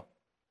people.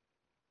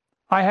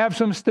 I have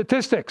some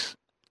statistics.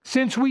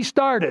 Since we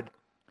started,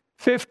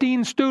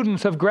 15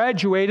 students have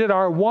graduated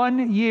our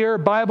 1-year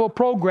Bible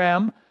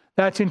program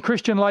that's in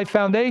Christian Life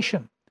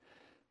Foundation.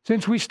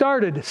 Since we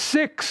started,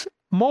 6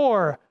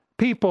 more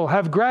people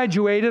have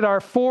graduated our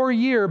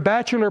 4-year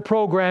bachelor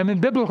program in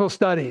biblical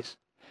studies.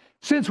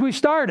 Since we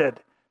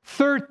started,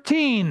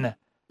 13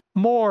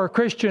 more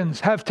Christians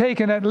have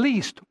taken at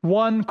least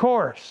one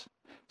course.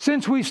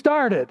 Since we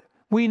started,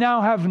 we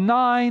now have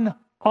 9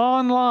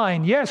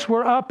 online. Yes,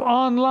 we're up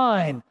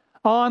online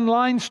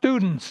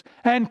students.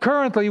 And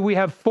currently we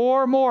have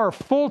 4 more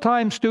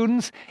full-time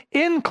students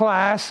in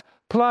class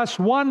plus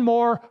one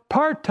more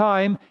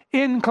part-time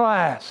in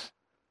class.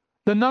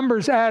 The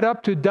numbers add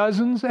up to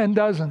dozens and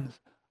dozens.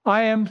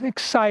 I am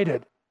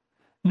excited.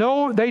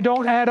 No, they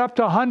don't add up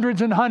to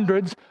hundreds and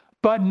hundreds,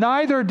 but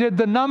neither did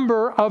the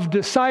number of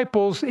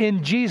disciples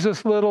in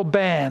Jesus' little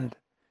band.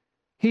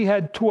 He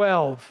had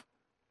 12,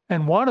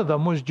 and one of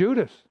them was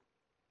Judas.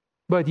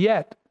 But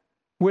yet,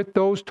 with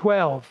those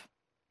 12,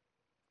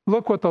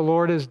 look what the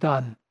Lord has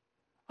done.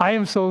 I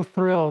am so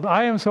thrilled.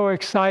 I am so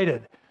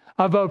excited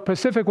about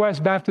Pacific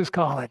West Baptist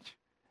College.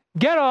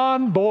 Get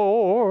on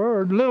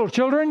board, little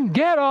children.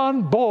 Get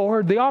on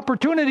board. The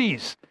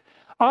opportunities.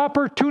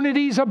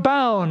 Opportunities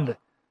abound.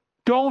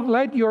 Don't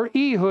let your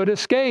Ehud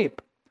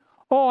escape.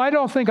 Oh, I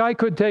don't think I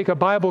could take a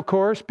Bible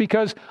course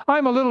because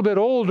I'm a little bit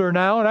older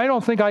now and I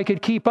don't think I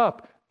could keep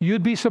up.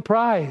 You'd be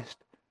surprised.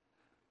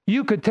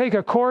 You could take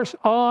a course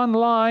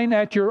online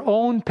at your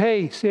own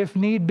pace if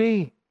need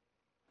be.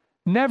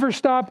 Never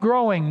stop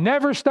growing.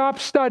 Never stop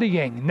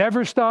studying.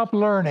 Never stop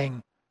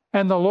learning.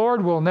 And the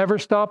Lord will never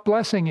stop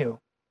blessing you.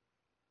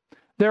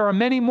 There are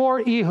many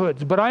more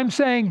Ehuds, but I'm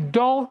saying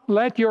don't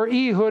let your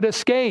Ehud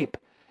escape.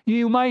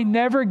 You might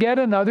never get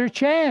another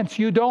chance.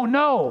 You don't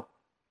know.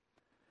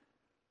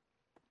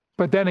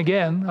 But then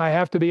again, I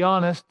have to be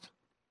honest,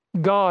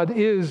 God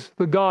is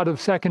the God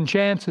of second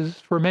chances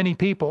for many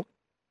people.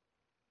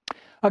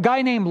 A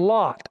guy named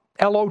Lot,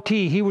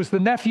 L-O-T, he was the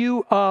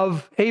nephew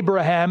of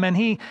Abraham, and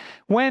he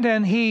went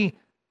and he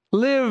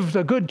lived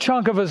a good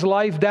chunk of his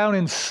life down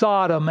in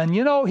Sodom. And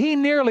you know, he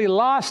nearly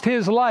lost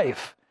his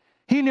life.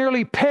 He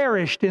nearly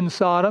perished in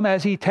Sodom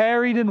as he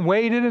tarried and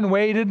waited and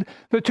waited.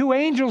 The two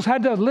angels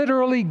had to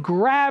literally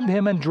grab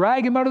him and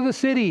drag him out of the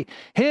city.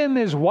 Him,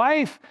 his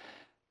wife,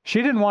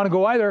 she didn't want to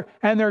go either,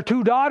 and their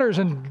two daughters,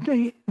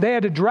 and they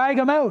had to drag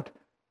him out.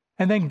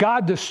 And then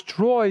God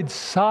destroyed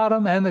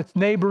Sodom and its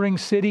neighboring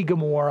city,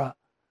 Gomorrah.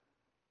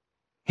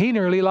 He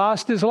nearly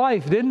lost his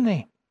life, didn't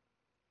he?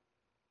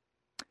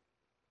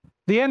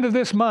 The end of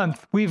this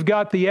month, we've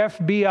got the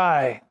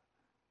FBI.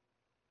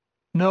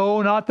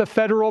 No, not the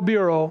Federal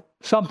Bureau,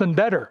 something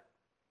better.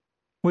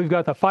 We've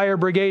got the Fire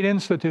Brigade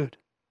Institute.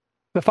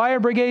 The Fire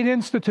Brigade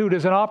Institute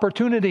is an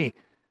opportunity.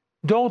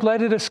 Don't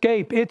let it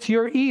escape. It's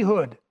your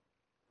Ehud.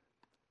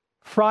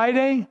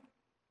 Friday,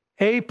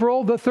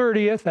 April the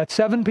 30th at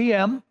 7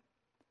 p.m.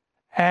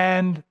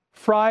 and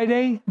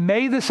Friday,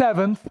 May the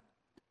 7th,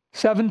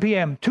 7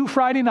 p.m. 2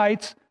 Friday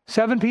nights,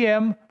 7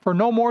 p.m. for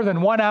no more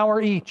than 1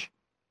 hour each.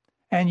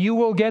 And you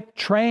will get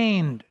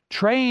training.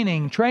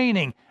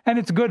 And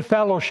it's good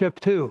fellowship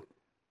too.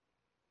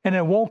 And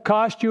it won't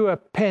cost you a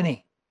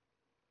penny.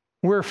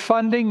 We're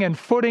funding and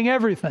footing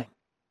everything.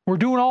 We're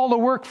doing all the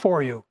work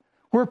for you.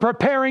 We're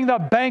preparing the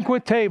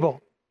banquet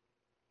table.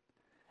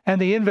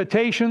 And the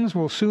invitations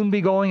will soon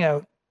be going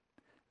out.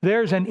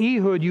 There's an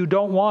Ehud you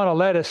don't want to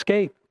let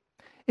escape,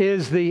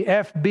 is the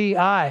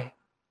FBI.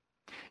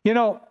 You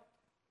know,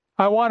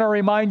 I want to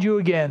remind you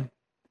again,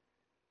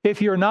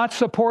 if you're not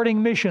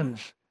supporting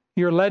missions,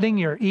 you're letting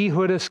your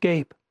Ehud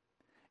escape.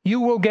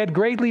 You will get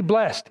greatly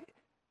blessed,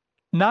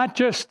 not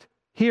just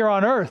here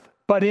on earth,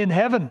 but in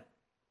heaven.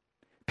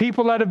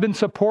 People that have been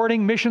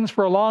supporting missions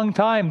for a long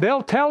time,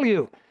 they'll tell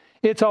you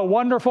it's a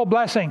wonderful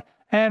blessing.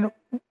 And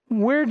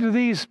where do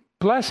these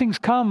blessings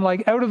come,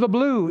 like out of the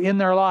blue in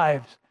their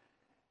lives?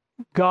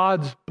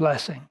 God's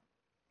blessing.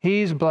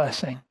 He's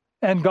blessing.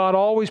 And God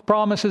always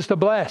promises to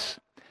bless.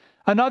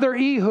 Another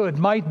Ehud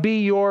might be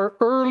your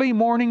early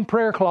morning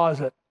prayer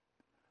closet.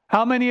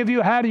 How many of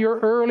you had your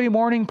early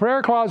morning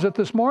prayer closet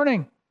this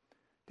morning?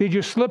 Did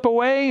you slip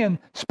away and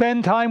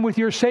spend time with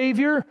your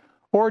Savior?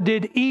 Or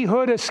did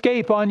Ehud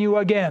escape on you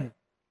again?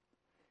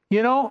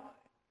 You know,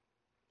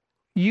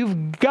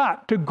 you've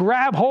got to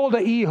grab hold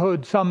of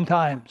Ehud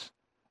sometimes.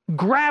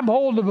 Grab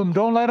hold of them.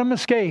 Don't let them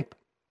escape.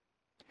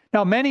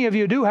 Now, many of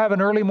you do have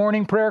an early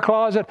morning prayer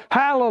closet.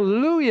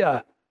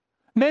 Hallelujah.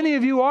 Many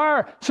of you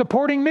are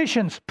supporting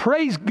missions.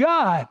 Praise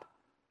God.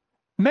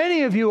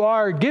 Many of you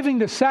are giving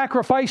to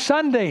Sacrifice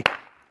Sunday.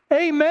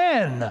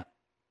 Amen.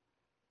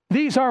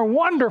 These are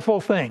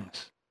wonderful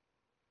things.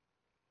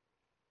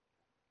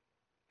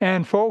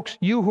 And folks,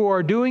 you who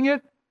are doing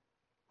it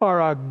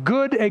are a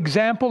good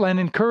example and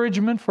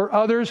encouragement for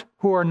others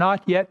who are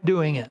not yet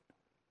doing it.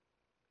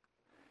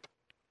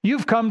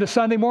 You've come to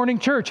Sunday morning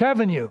church,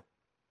 haven't you?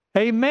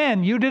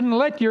 Amen. You didn't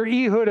let your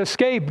Ehud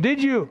escape,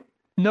 did you?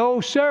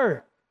 No,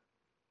 sir.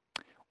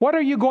 What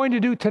are you going to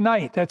do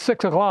tonight at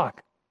 6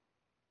 o'clock?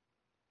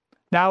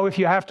 Now, if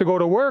you have to go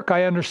to work,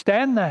 I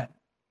understand that.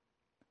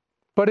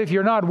 But if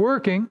you're not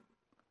working,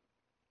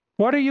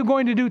 what are you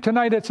going to do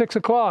tonight at 6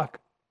 o'clock?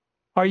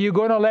 Are you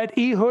going to let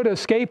Ehud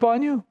escape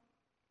on you?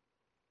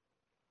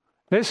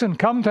 Listen,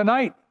 come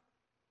tonight.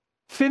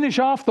 Finish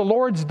off the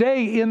Lord's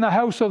day in the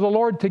house of the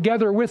Lord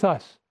together with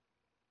us.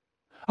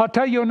 I'll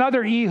tell you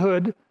another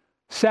Ehud.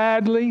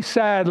 Sadly,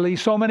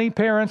 so many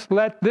parents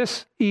let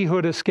this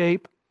Ehud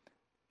escape.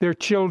 Their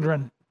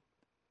children.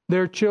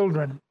 Their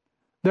children.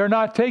 They're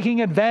not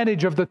taking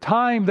advantage of the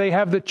time they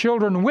have the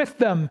children with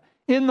them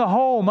in the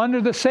home, under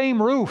the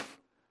same roof.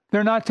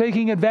 They're not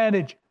taking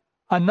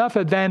enough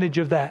advantage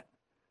of that.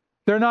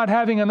 They're not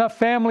having enough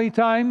family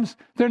times.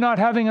 They're not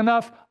having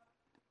enough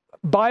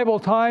Bible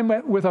time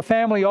with a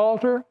family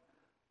altar.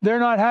 They're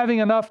not having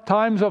enough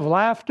times of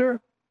laughter.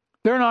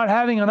 They're not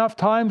having enough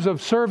times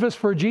of service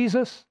for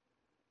Jesus.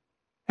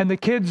 And the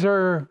kids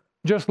are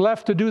just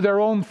left to do their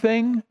own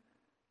thing.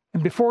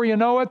 And before you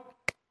know it,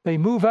 they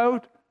move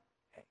out.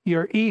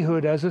 Your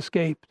Ehud has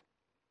escaped.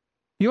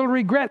 You'll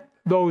regret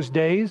those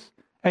days,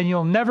 and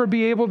you'll never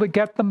be able to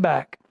get them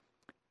back.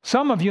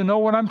 Some of you know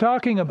what I'm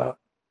talking about.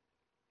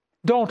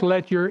 Don't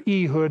let your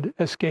Ehud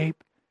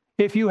escape.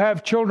 If you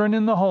have children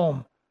in the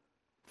home,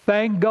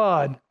 thank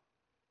God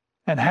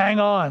and hang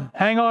on.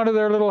 Hang on to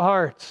their little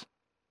hearts.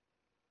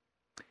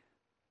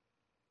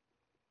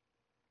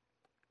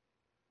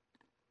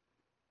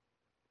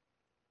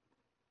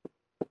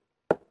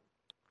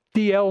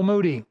 D.L.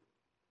 Moody.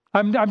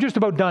 I'm just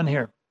about done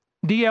here.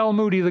 D.L.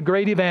 Moody, the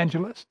great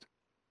evangelist.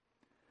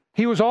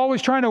 He was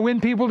always trying to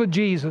win people to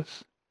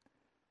Jesus.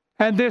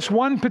 And this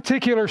one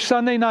particular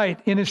Sunday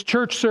night in his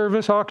church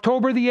service,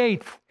 October the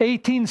 8th,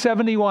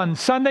 1871,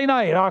 Sunday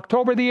night,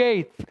 October the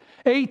 8th,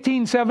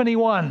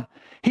 1871,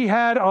 he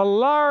had a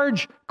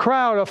large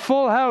crowd, a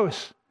full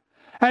house,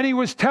 and he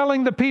was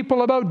telling the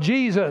people about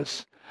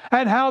Jesus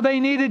and how they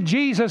needed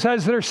Jesus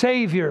as their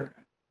Savior.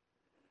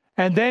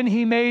 And then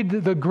he made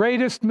the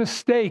greatest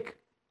mistake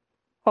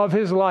of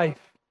his life.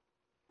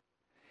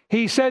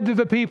 He said to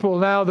the people,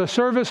 now the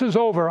service is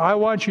over. I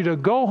want you to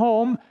go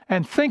home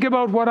and think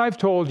about what I've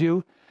told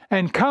you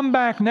and come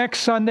back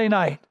next Sunday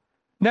night,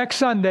 next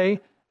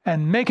Sunday,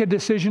 and make a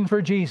decision for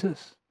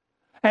Jesus.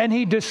 And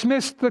he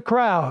dismissed the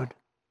crowd.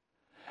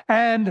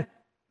 And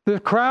the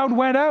crowd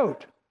went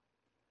out.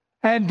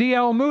 And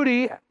D.L.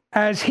 Moody,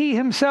 as he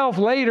himself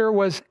later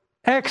was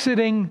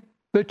exiting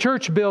the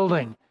church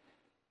building,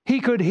 he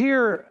could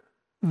hear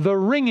the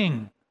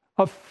ringing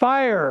of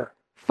fire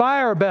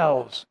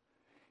bells.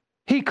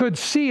 He could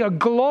see a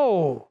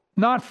glow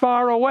not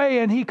far away,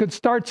 and he could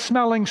start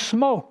smelling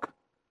smoke.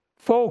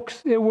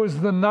 Folks, it was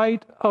the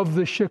night of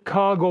the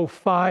Chicago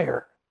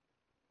fire.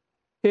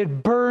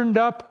 It burned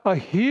up a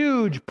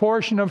huge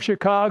portion of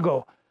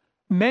Chicago.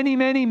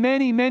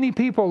 Many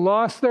people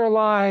lost their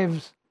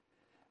lives.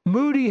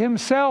 Moody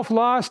himself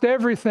lost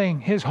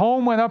everything. His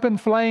home went up in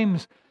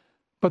flames.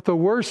 But the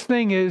worst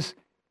thing is,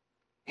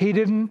 he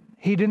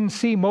didn't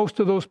see most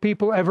of those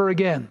people ever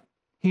again.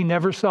 He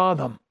never saw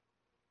them.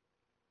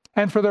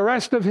 And for the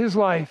rest of his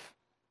life,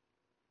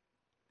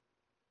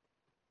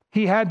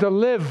 he had to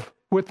live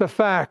with the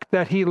fact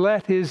that he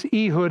let his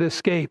Ehud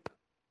escape.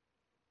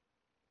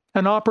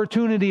 An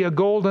opportunity, a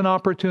golden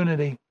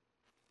opportunity.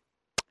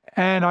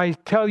 And I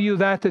tell you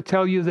that to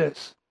tell you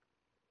this.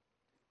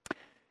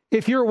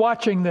 If you're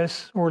watching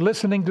this or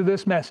listening to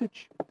this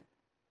message,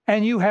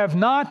 and you have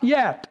not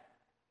yet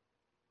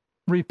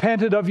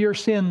repented of your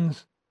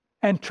sins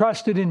and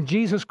trusted in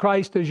Jesus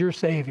Christ as your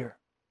Savior,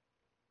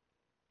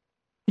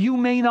 you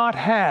may not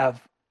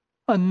have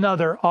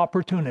another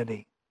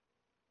opportunity.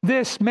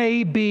 This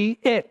may be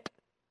it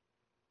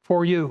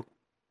for you.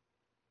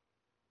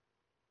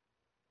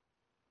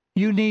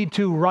 You need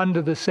to run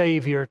to the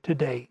Savior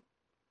today.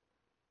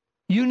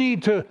 You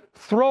need to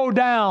throw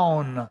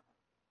down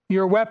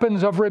your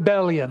weapons of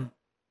rebellion.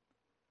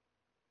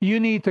 You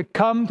need to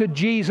come to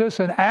Jesus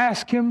and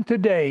ask Him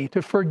today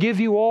to forgive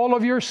you all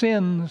of your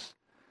sins.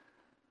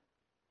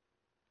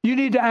 You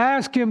need to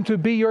ask Him to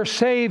be your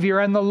Savior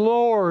and the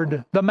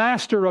Lord, the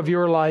Master of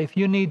your life.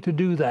 You need to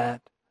do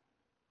that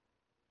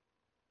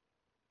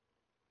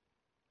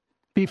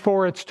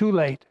before it's too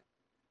late.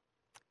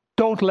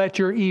 Don't let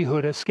your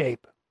Ehud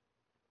escape.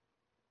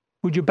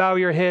 Would you bow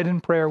your head in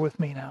prayer with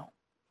me now?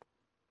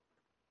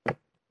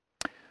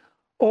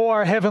 Oh,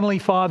 our Heavenly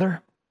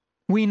Father,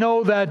 we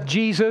know that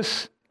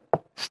Jesus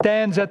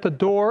stands at the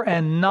door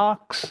and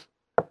knocks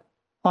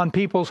on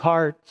people's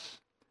hearts.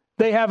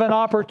 They have an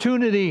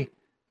opportunity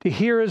to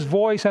hear His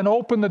voice and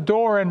open the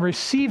door and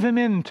receive Him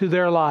into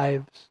their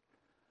lives.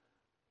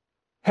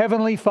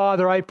 Heavenly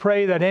Father, I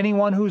pray that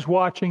anyone who's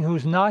watching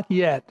who's not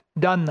yet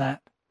done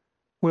that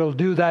will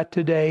do that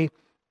today,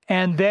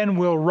 and then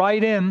will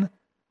write in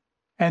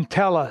and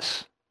tell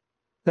us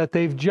that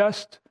they've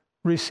just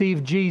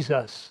received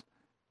Jesus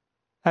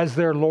as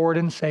their Lord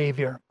and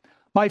Savior.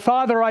 My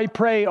Father, I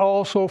pray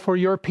also for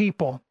your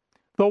people,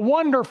 the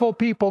wonderful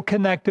people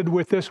connected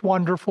with this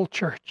wonderful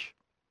church.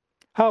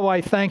 How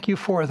I thank you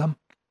for them.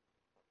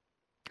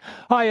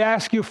 I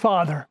ask you,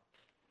 Father,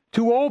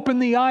 to open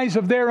the eyes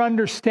of their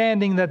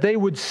understanding that they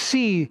would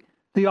see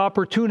the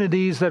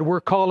opportunities that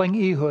we're calling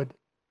Ehud,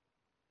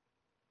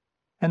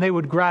 and they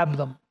would grab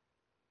them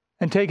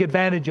and take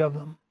advantage of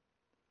them.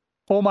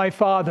 Oh, my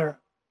Father,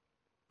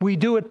 we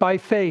do it by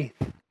faith.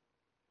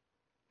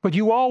 But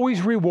you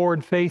always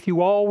reward faith.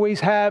 You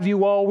always have.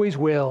 You always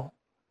will.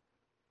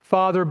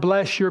 Father,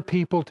 bless your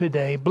people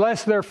today.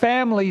 Bless their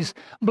families.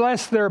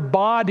 Bless their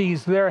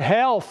bodies, their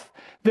health,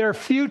 their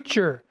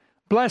future.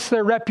 Bless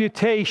their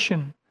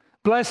reputation.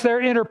 Bless their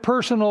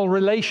interpersonal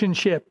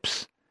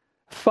relationships.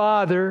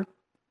 Father,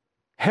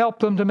 help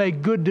them to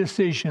make good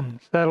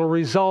decisions that will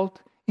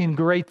result in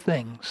great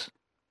things.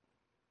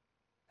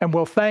 And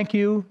we'll thank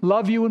you,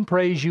 love you, and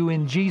praise you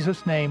in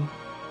Jesus' name.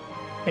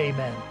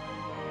 Amen.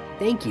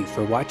 Thank you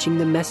for watching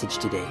the message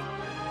today.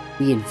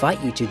 We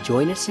invite you to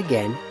join us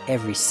again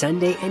every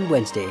Sunday and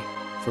Wednesday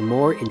for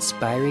more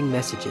inspiring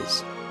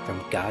messages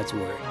from God's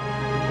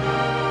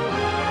Word.